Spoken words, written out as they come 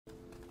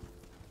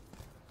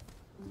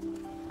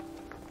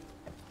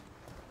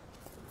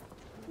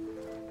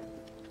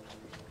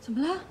怎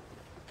么了？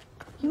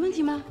有问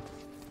题吗？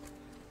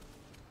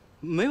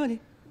没问题，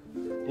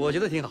我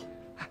觉得挺好。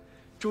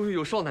终于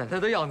有少奶奶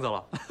的样子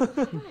了。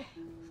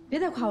别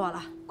再夸我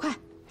了，快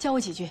教我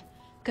几句，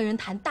跟人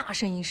谈大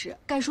生意时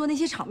该说那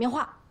些场面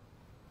话。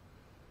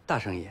大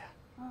生意，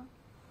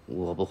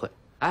我不会。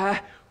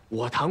哎，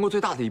我谈过最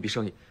大的一笔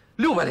生意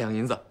，600两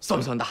银子，算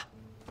不算大？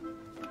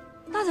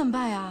那怎么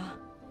办呀？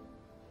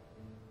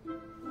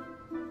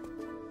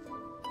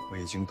我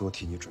已经都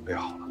替你准备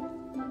好了。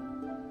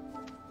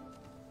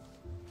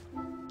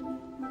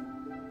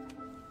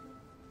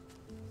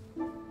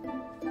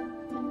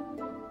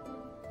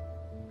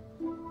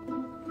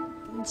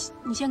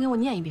你先给我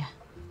念一遍。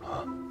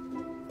啊，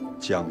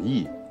讲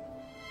义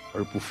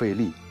而不费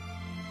力，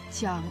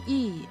讲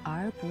义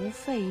而不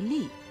费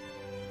力，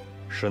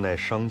实乃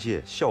商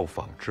界效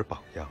仿之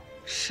榜样。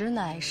实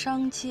乃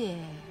商界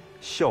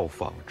效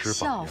仿之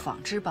榜样。效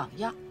仿之榜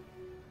样。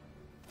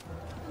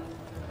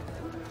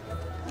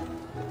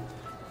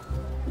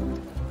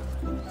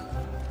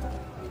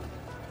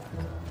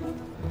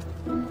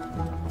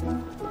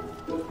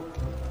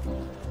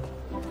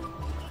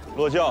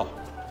落轿。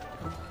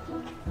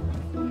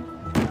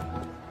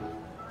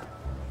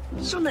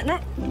少奶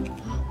奶，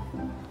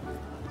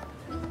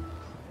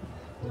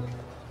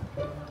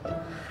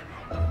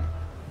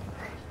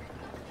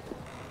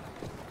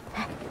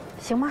哎，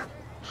行吗？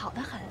好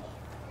的很。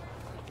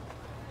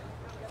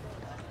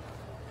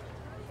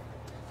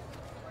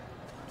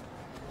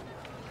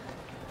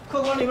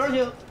客官里边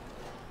请。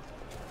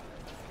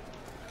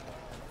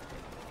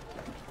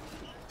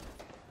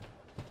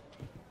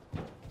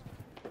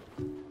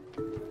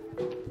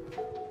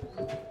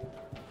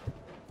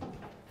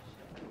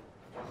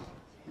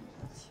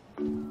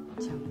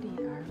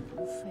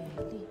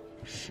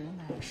实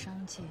乃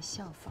商界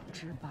效仿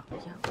之榜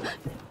样。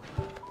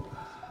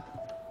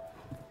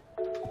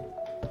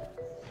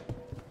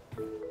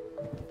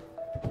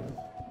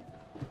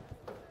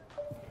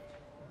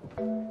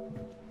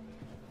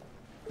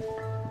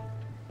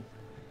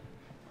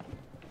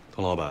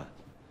童老板，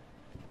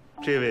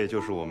这位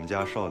就是我们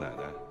家少奶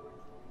奶。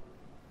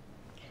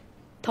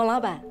童老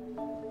板，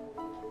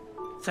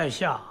在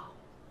下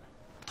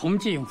童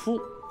敬夫，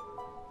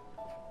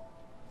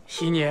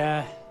昔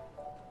年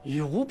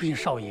与吴平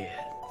少爷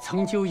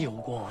曾就有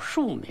过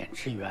数面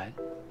之缘，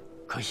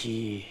可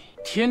惜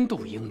天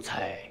妒英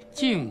才，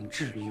敬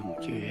志永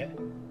绝。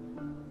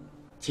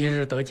今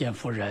日得见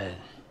夫人，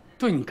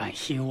顿感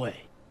欣慰。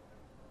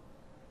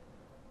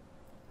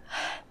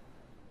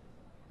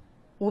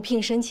吴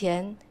聘生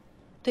前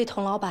对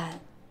童老板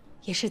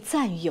也是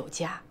赞誉有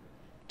加，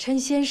称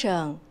先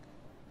生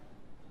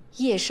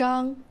业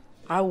商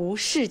而无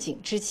市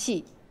井之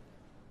气，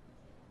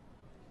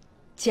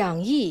讲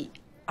义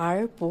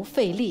而不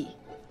费力，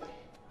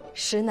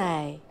实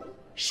乃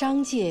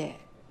商界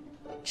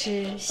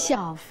之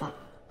效法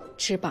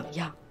之榜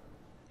样。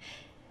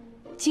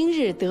今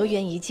日得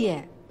缘一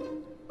见，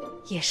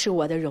也是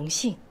我的荣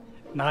幸。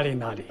哪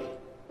里，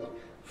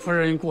夫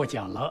人过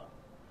奖了。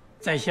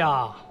在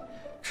下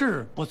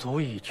志不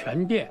足以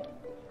全变，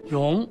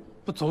勇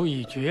不足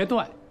以决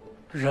断，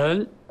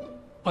人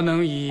不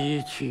能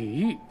以取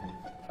喻，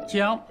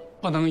将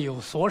不能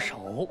有所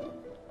守，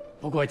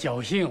不过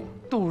侥幸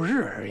度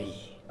日而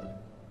已。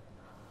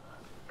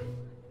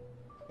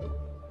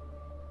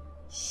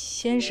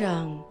先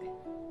生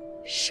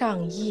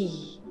上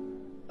意。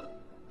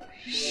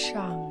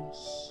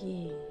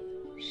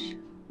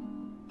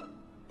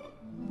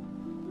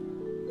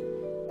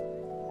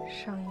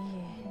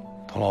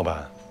童老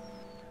板，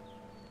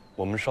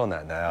我们少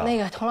奶奶啊。那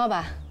个童老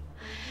板，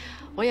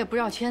我也不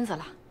绕圈子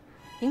了，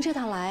您这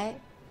趟来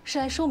是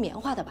来收棉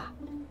花的吧？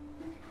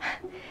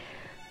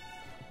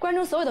关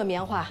中所有的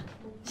棉花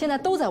现在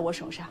都在我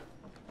手上，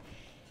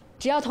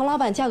只要童老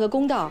板价格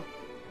公道，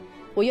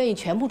我愿意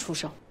全部出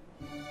售。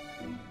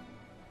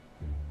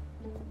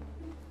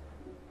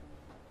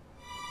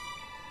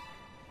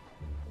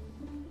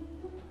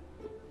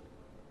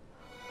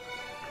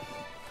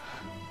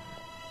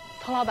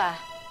童老板，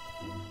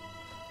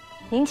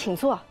您请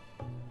坐。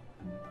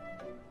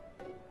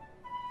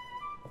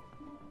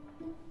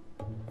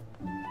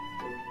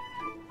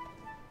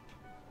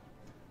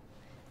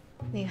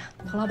那个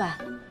童老板，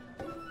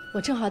我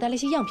正好带了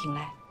些样品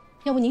来，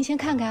要不您先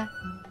看看？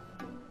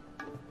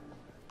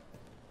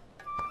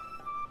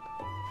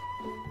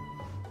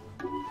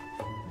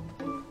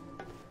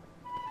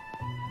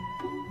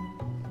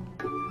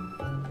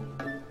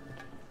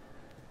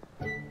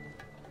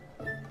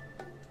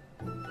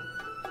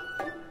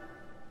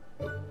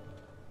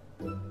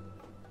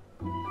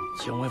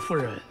请问夫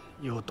人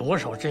有多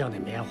少这样的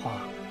棉花？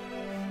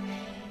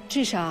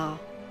至少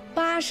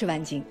80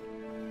万斤。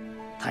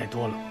太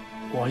多了，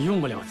我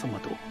用不了这么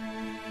多。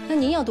那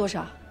您要多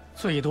少？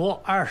最多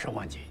20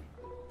万斤。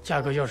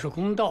价格要是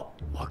公道，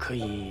我可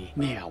以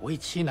勉为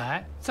其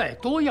难，再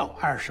多要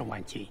20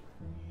万斤。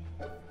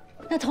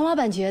那童老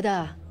板觉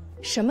得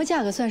什么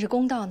价格算是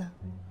公道呢？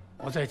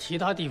我在其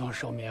他地方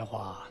收棉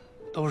花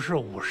都是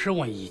50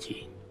文1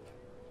斤，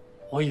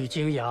我与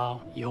泾阳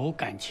有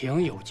感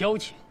情有交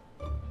情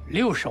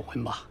，60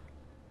文吧。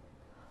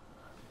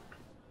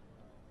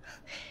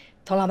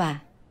童老板，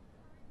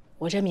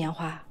我这棉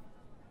花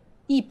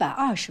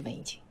120文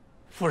一斤。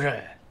夫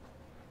人，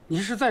你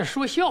是在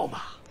说笑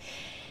吧？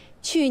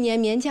去年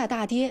棉价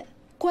大跌，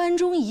关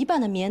中一半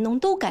的棉农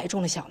都改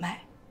种了小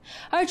麦，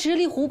而直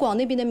隶湖广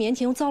那边的棉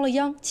田又遭了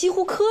殃，几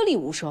乎颗粒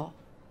无收。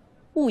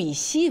物以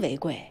稀为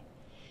贵，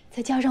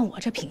再加上我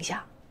这品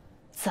相，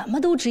怎么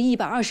都值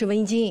120文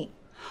一斤。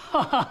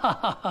哈哈哈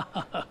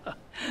哈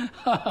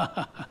哈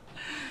哈！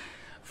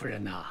夫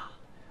人呐，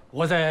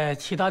我在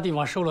其他地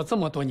方收了这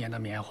么多年的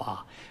棉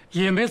花，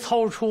也没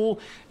操出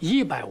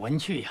100文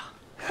去呀。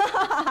哈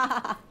哈哈哈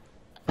哈！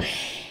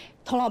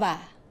童老板，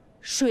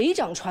水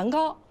涨船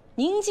高，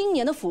您今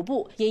年的府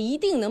部也一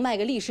定能卖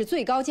个历史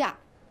最高价。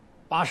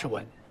80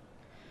文，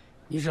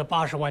你这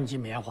80万斤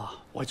棉花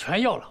我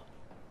全要了。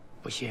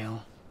不行，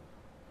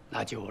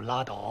那就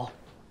拉倒。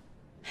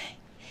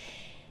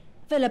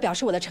为了表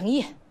示我的诚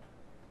意，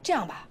这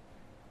样吧，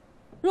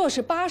若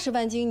是80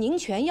万斤您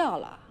全要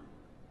了，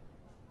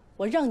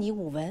我让你5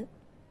文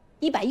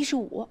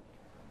，115。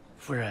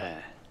夫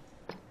人，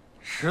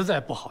实在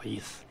不好意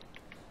思，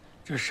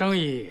这生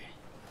意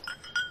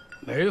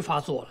没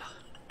法做了。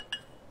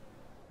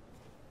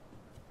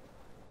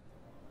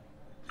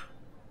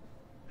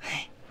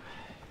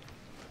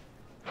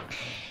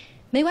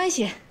没关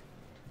系，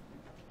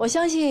我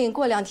相信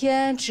过2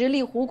天直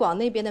隶湖广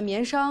那边的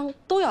棉商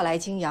都要来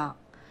泾阳，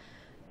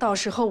到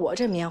时候我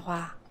这棉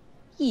花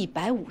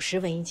150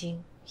文一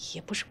斤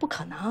也不是不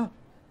可能。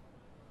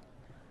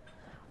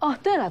哦，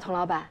对了，童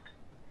老板，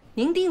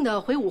您订的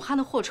回武汉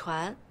的货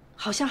船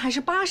好像还是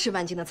80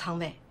万斤的仓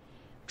位，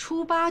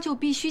初8就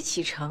必须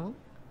启程，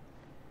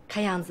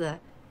看样子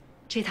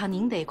这趟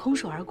您得空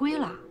手而归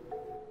了。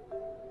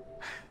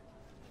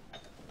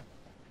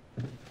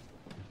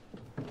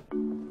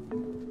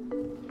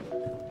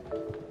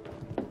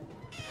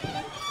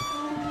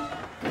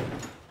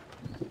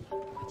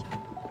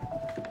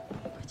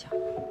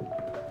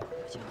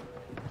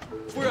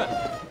夫人，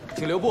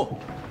请留步。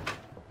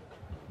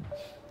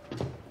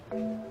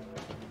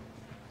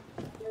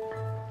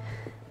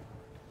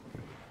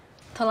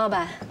童老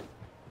板，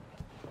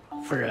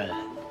夫人，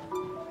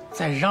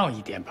再让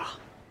一点吧。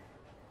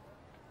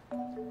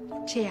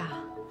这样，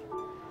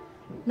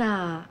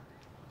那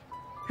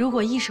如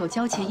果一手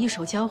交钱一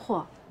手交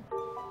货，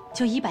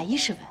就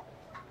110文。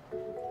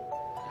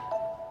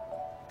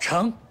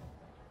成。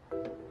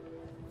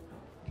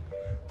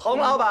童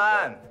老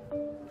板，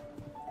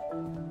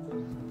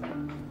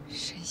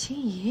沈心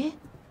怡，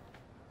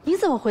你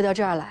怎么回到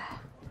这儿来？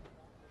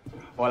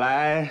我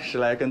来是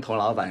来跟童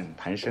老板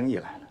谈生意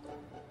来了。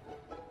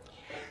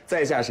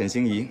在下沈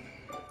心怡，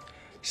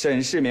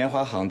沈氏棉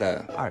花行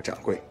的2掌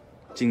柜，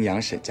泾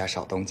阳沈家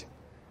少东家。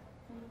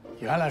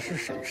原来是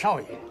沈少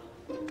爷，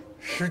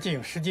失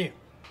敬失敬。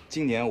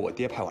今年我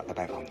爹派我来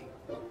拜访你。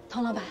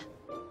童老板，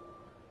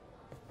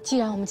既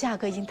然我们价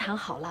格已经谈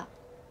好了，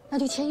那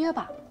就签约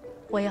吧，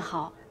我也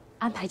好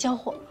安排交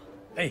货。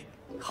哎，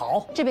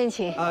好，这边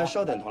请。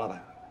稍等，童老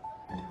板，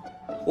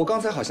我刚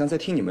才好像在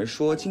听你们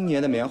说，今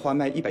年的棉花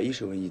卖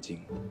110文一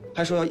斤，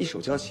还说要一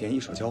手交钱一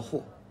手交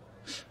货。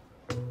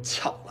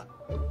巧了，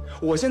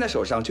我现在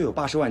手上就有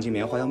80万斤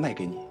棉花要卖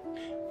给你，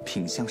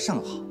品相上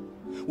好，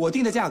我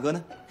定的价格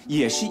呢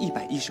也是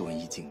110文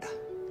一斤的，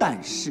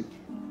但是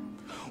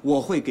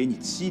我会给你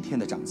7天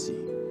的账期，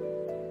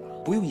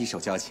不用一手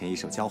交钱一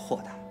手交货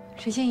的。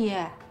沈心怡，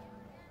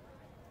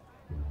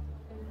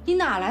你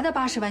哪来的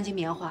80万斤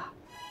棉花？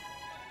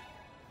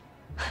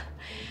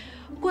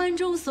关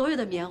中所有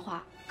的棉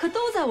花可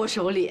都在我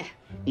手里。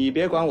你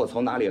别管我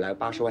从哪里来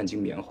80万斤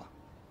棉花，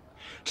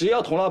只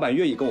要童老板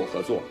愿意跟我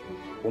合作，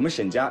我们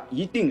沈家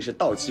一定是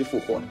到期付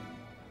货的。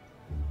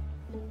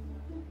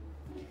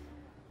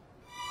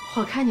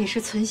我看你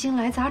是存心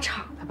来砸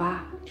场的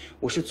吧？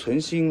我是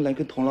存心来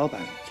跟童老板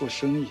做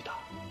生意的。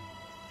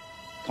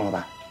童老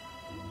板，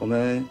我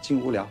们进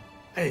屋聊。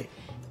哎，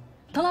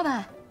童老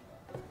板，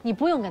你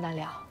不用跟他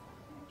聊，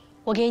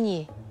我给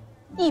你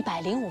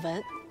105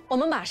文，我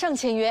们马上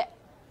签约。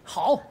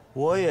好，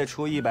我也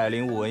出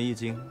105文一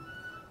斤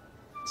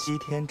，7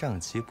天账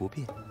期不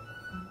变。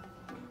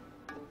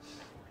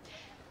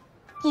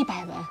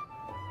100文，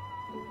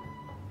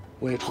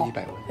我也出100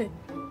文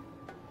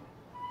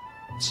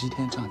，7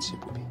天账期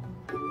不变。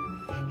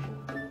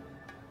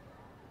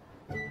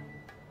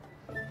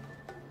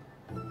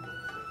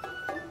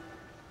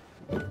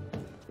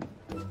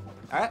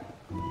哎！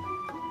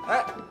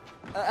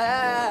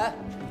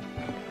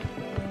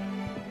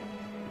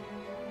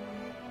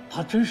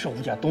她真是我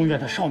们家东院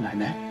的少奶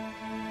奶。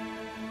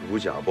如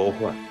假包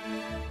换。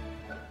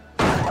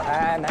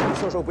哎，男女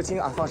授受不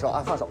亲啊！放手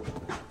啊！放手！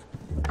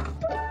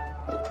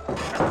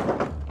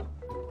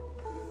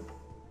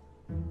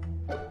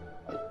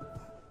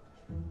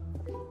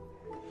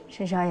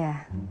沈少爷，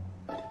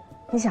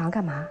你想要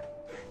干嘛？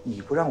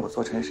你不让我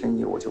做成生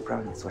意，我就不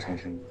让你做成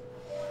生意。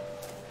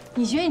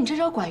你觉得你这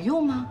招管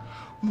用吗？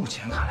目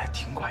前看来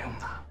挺管用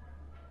的。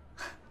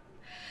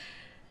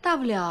大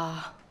不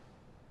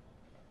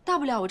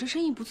了我这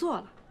生意不做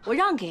了，我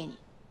让给你，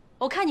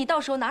我看你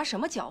到时候拿什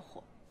么交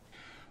货。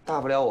大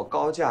不了我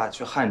高价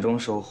去汉中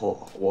收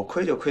货，我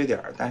亏就亏点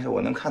儿，但是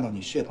我能看到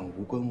你血本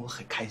无归，我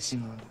很开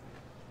心啊。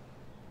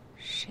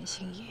沈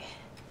星野，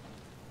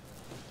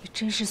你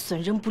真是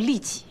损人不利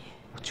己。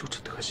我就这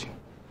德行。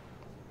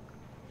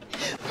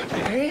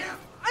哎呀，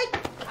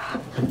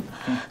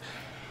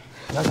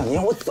你要想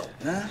撵我走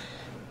呢，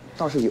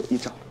倒是有一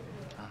招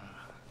啊，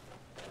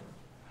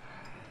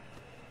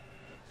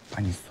把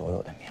你所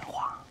有的棉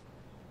花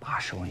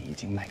80文一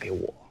斤卖给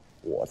我，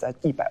我再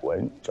100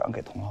文转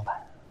给童老板。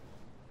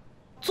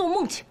做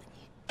梦去吧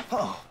你！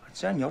哦，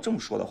既然你要这么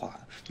说的话，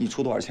你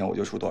出多少钱我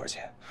就出多少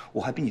钱，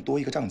我还比你多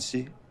一个账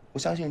期。我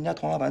相信人家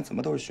童老板怎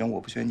么都是选我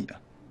不选你的。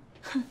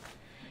哼，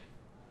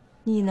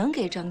你能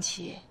给账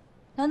期，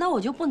难道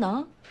我就不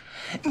能？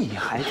你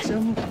还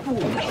真不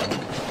能。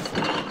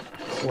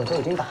我都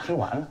已经打听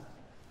完了，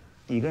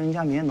你跟人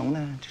家棉农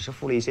呢，只是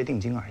付了一些定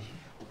金而已。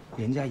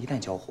人家一旦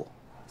交货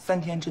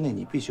，3天之内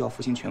你必须要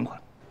付清全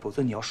款，否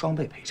则你要双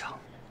倍赔偿。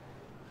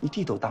你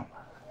地都当了，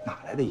哪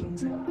来的银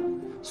子呀？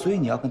所以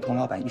你要跟童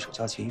老板一手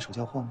交钱一手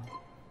交货吗？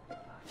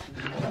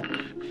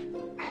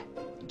哎，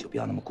你就不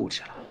要那么固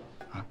执了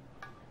啊！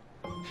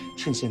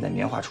趁现在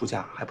棉花出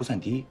价还不算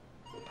低，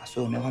把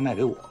所有棉花卖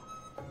给我，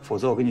否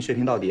则我跟你血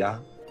拼到底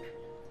啊！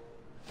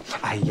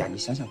哎呀，你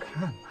想想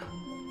看嘛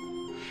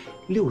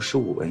，65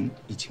文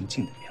一斤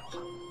进的棉花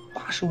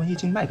，80文一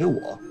斤卖给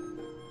我，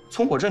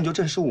从我这你就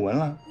挣15文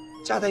了，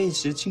加在一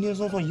起轻轻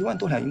松松1万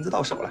多两银子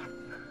到手了。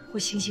我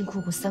辛辛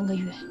苦苦3个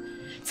月，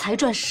才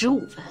赚15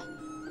文，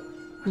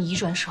你一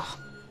转手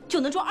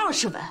就能赚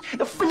20文。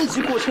要分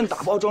级过秤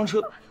打包装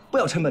车，不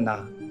要成本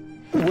的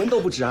，5文都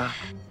不止啊！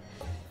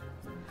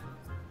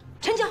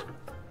成交。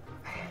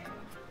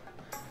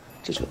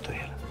这就对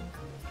了，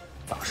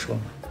早说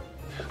嘛！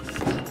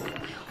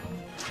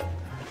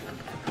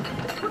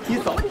你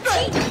走，踢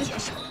着你肩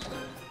上。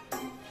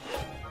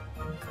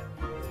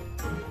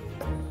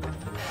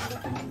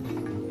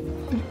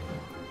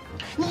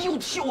你又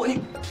踢我！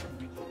你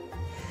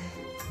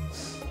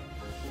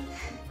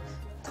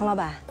童老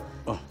板，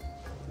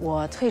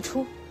我退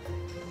出，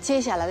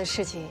接下来的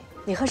事情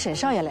你和沈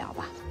少爷聊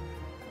吧。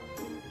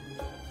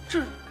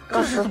这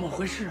是怎么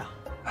回事啊？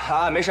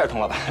啊，没事，童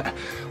老板，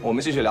我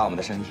们继续聊我们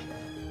的生意。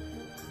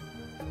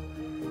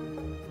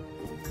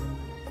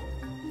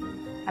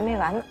还没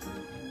完呢。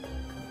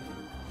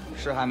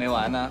是还没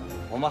完呢，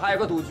我们还有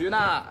个赌局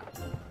呢。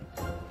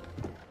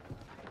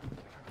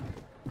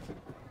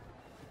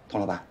童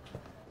老板，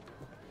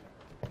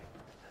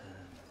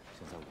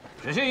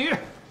沈新宇，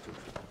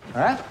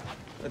哎，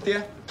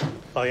爹，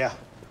老爷，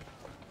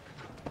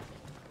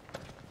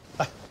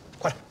来，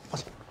快点放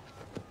下。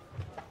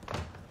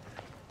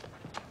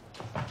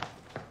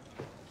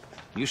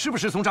你是不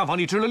是从账房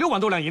里支了6万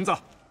多两银子？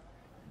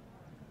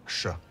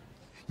是啊。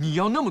你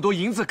要那么多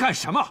银子干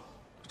什么？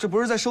这不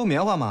是在收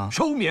棉花吗？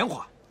收棉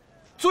花，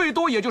最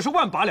多也就是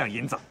18000两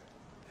银子，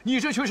你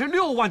这却是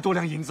6万多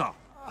两银子。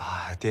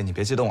啊，爹，你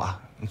别激动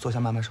啊，你坐下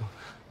慢慢说。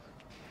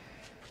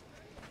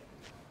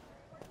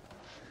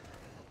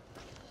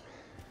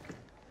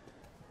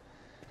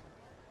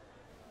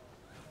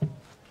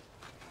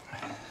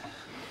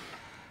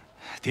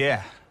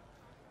爹，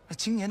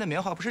今年的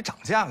棉花不是涨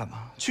价了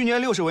吗？去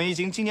年60文一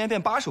斤，今年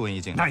变80文一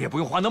斤。那也不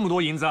用花那么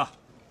多银子，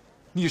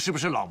你是不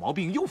是老毛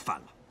病又犯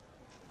了？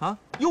啊，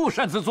又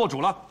擅自做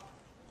主了？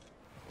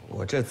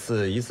我这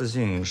次一次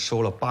性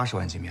收了80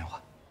万斤棉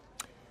花。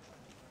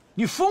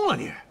你疯了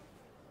你！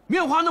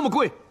棉花那么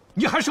贵，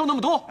你还收那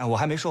么多？哎，我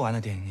还没说完呢，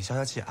爹，你消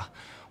消气啊。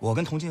我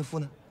跟童静夫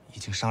呢已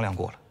经商量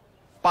过了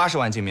，80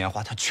万斤棉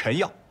花他全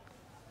要。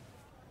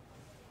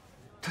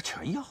他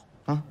全要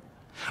啊，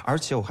而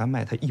且我还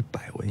卖他100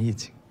文一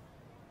斤。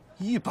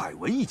100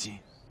文一斤，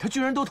他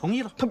居然都同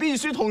意了？他必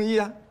须同意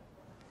啊！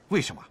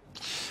为什么？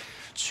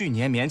去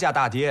年棉价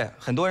大跌，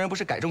很多人不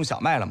是改种小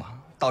麦了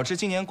吗？导致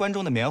今年关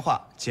中的棉花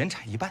减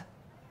产1半，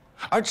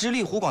而直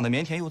隶湖广的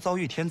棉田又遭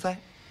遇天灾，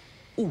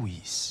物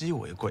以稀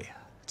为贵啊，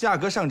价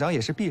格上涨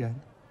也是必然的。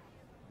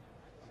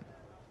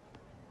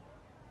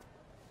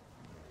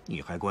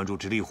你还关注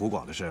直隶湖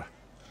广的事？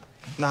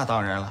那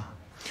当然了，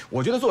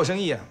我觉得做生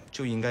意啊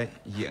就应该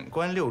眼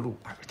观六路，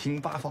耳听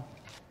八方。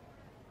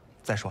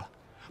再说了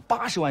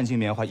，80万斤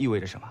棉花意味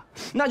着什么？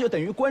那就等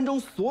于关中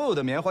所有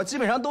的棉花基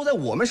本上都在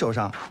我们手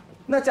上，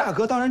那价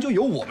格当然就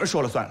由我们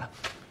说了算了。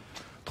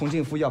童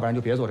静夫要不然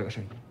就别做这个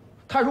生意，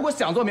他如果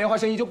想做棉花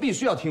生意，就必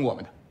须要听我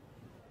们的。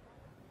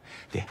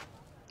爹，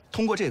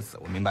通过这次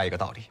我明白一个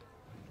道理，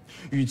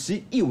与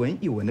其一文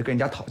一文的跟人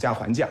家讨价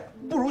还价，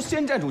不如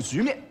先站住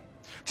局面。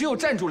只有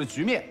站住了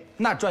局面，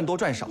那赚多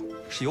赚少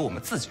是由我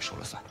们自己说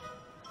了算。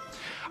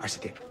而且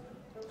爹，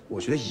我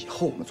觉得以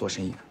后我们做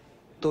生意呢，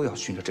都要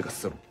循着这个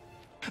思路，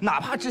哪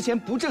怕之前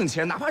不挣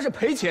钱，哪怕是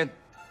赔钱，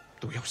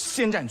都要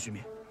先占局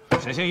面。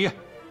沈兴仪，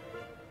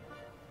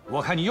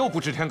我看你又不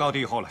知天高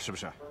地厚了，是不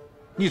是？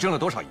你挣了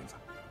多少银子，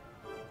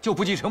就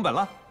不计成本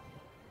了？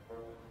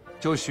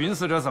就寻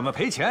思着怎么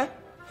赔钱？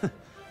哼！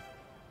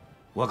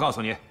我告诉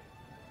你，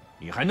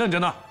你还嫩着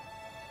呢。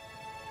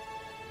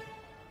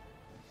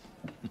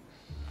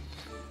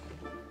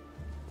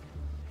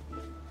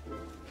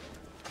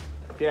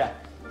爹，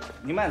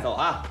您慢走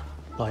啊。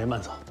老爷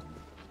慢走。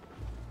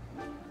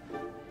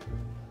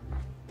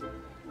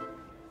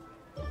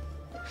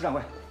石掌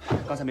柜，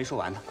刚才没说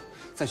完呢，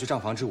再去账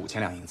房支5000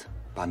两银子，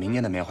把明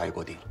年的棉花也给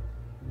我定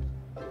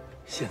了。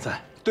现在？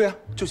对啊，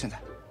就现在。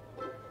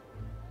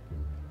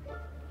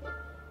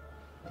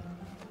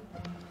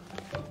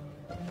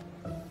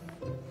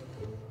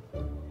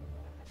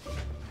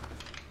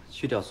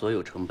去掉所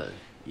有成本，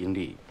盈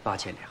利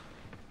8000两。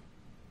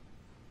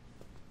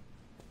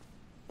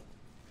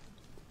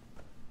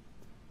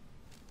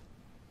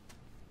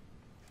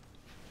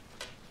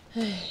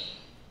唉，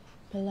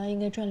本来应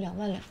该赚2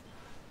万两的，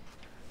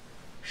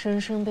生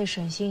生被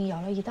沈星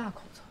咬了一大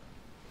口子。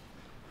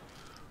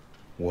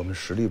我们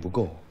实力不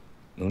够，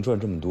能赚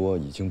这么多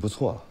已经不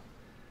错了。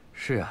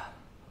是啊，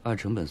按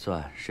成本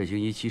算，沈星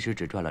一其实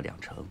只赚了2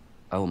成，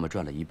而我们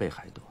赚了1倍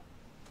还多。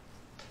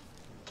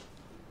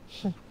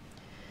哼，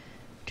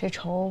这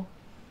仇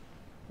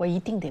我一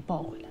定得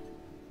报回来。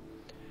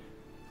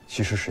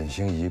其实沈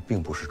星移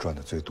并不是赚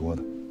的最多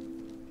的。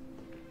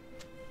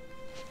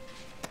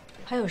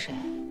还有谁？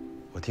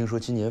我听说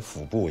今年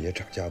府部也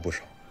涨价不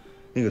少，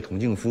那个童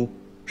敬夫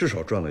至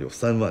少赚了有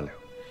3万两。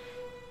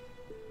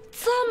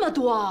这么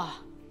多？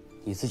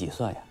你自己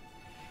算呀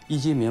，1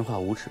斤棉花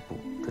5尺布，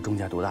这中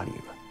间多大利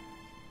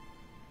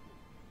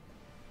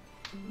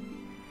润？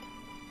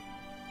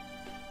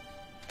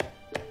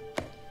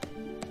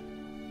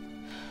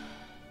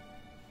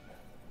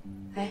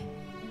哎，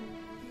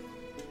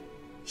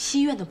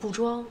西院的布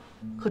庄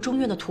和中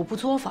院的土布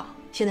作坊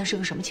现在是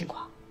个什么情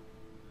况？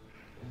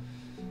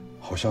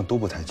好像都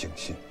不太景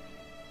气。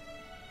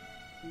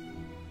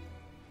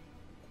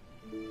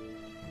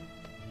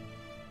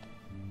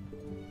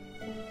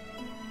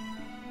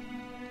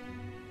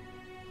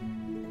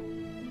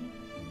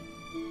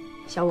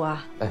小五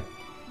啊，哎，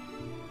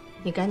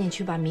你赶紧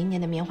去把明年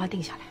的棉花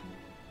定下来。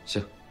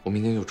行，我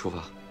明天就出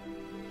发。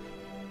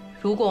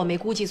如果我没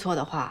估计错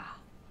的话，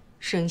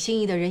沈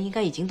心怡的人应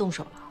该已经动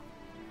手了，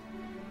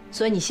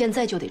所以你现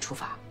在就得出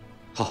发。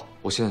好，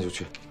我现在就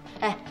去。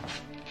哎，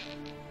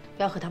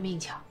不要和他们硬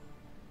抢，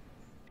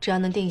只要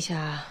能定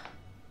下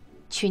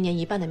去年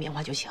1半的棉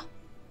花就行。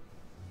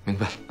明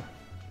白。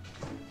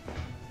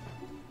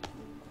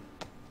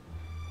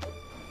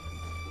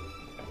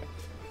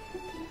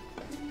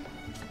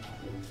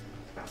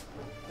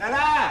奶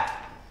奶，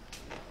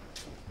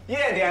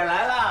夜点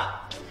来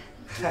了。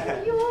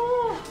哎呦，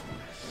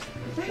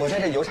我在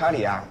这油茶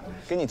里啊，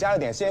给你加了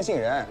点鲜杏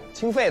仁，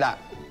清肺的，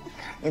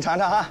您尝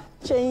尝哈。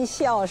真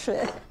孝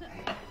顺。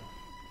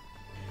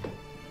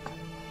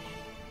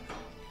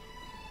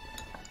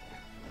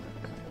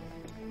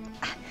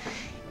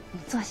你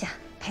坐下，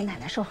陪奶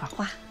奶说会儿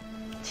话。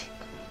去。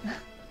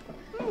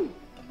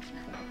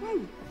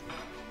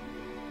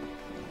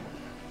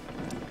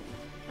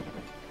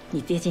你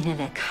爹今天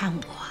来看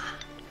我啊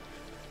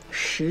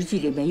，10句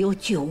里面有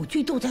9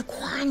句都在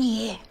夸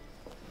你，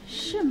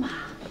是吗？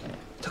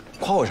他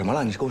夸我什么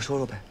了？你跟我说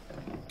说呗。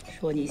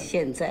说你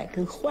现在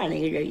跟换了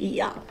一个人一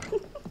样。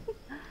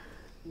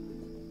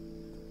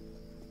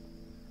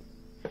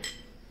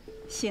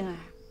星儿，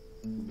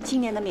今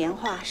年的棉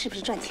花是不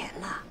是赚钱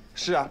了？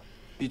是啊，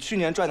比去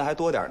年赚的还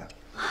多点呢。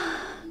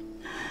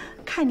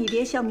看你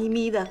爹笑眯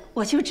眯的，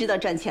我就知道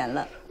赚钱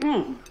了。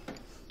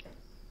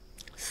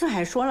四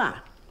海说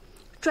了，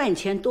赚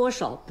钱多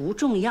少不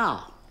重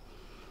要，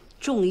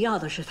重要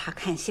的是他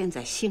看现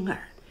在星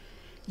儿，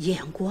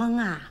眼光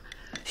啊、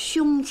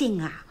胸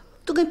襟啊，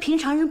都跟平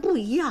常人不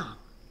一样。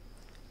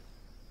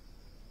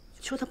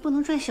说他不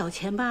能赚小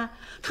钱吧，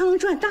他能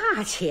赚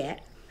大钱；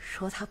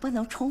说他不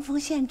能冲锋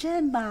陷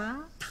阵吧，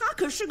他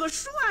可是个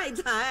帅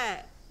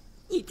才。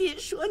你爹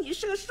说你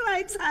是个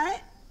帅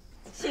才，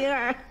星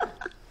儿。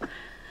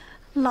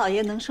老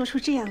爷能说出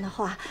这样的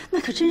话，那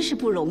可真是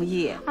不容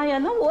易。哎呀，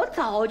那我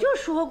早就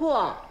说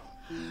过，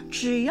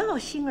只要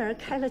星儿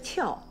开了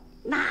窍，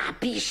那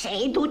比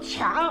谁都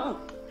强。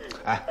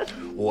哎，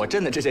我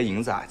挣的这些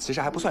银子啊，其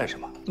实还不算什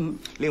么。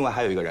另外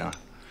还有一个人啊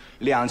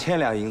，2000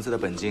两银子的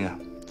本金啊，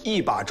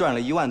一把赚了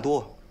1万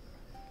多。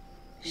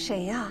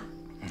谁呀？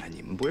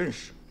你们不认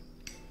识。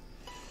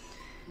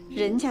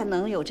人家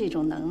能有这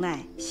种能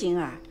耐，星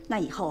儿，那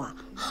以后啊，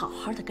好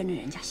好的跟着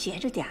人家学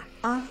着点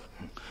啊。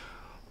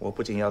我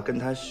不仅要跟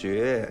他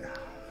学，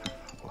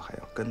我还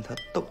要跟他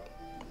斗。